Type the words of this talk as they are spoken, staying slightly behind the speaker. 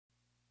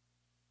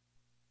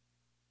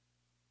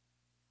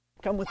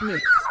Come with me.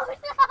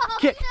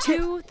 Kick.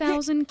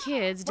 2,000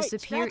 kids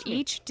disappear scratch me.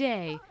 each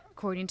day,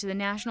 according to the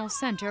National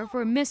Center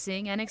for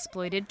Missing and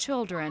Exploited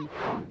Children.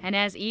 And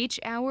as each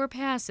hour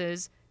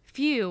passes,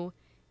 few,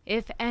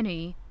 if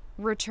any,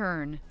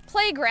 return.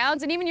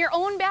 Playgrounds and even your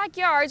own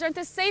backyards aren't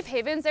the safe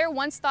havens they're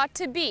once thought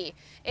to be.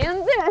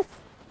 And this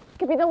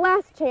could be the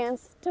last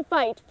chance to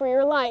fight for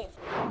your life.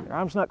 Your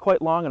arm's not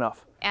quite long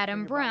enough.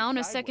 Adam Brown,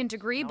 a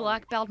second-degree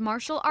black belt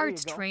martial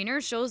arts trainer,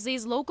 shows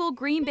these local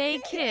Green Bay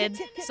kids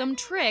some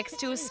tricks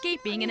to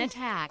escaping an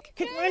attack.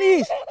 Kick my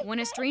knees. When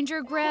a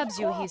stranger grabs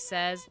you, he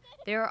says,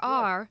 there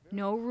are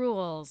no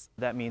rules.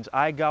 That means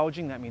eye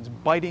gouging, that means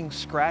biting,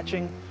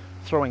 scratching,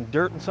 throwing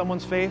dirt in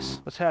someone's face.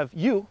 Let's have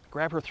you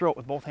grab her throat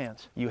with both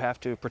hands. You have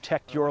to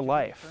protect your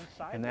life,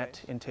 and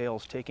that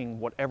entails taking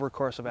whatever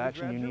course of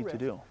action you need to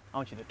do. I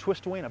want you to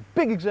twist away in a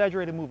big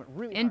exaggerated movement.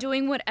 Really And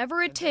doing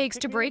whatever it takes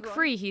to break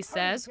free, he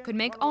says, could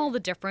make all the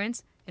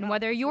difference in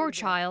whether your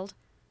child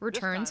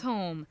returns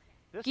home.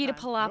 Gita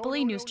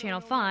Palapoli, News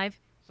Channel 5,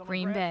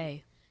 Green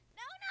Bay.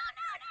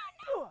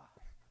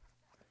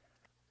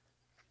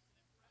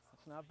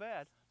 It's not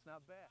bad. It's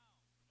not bad.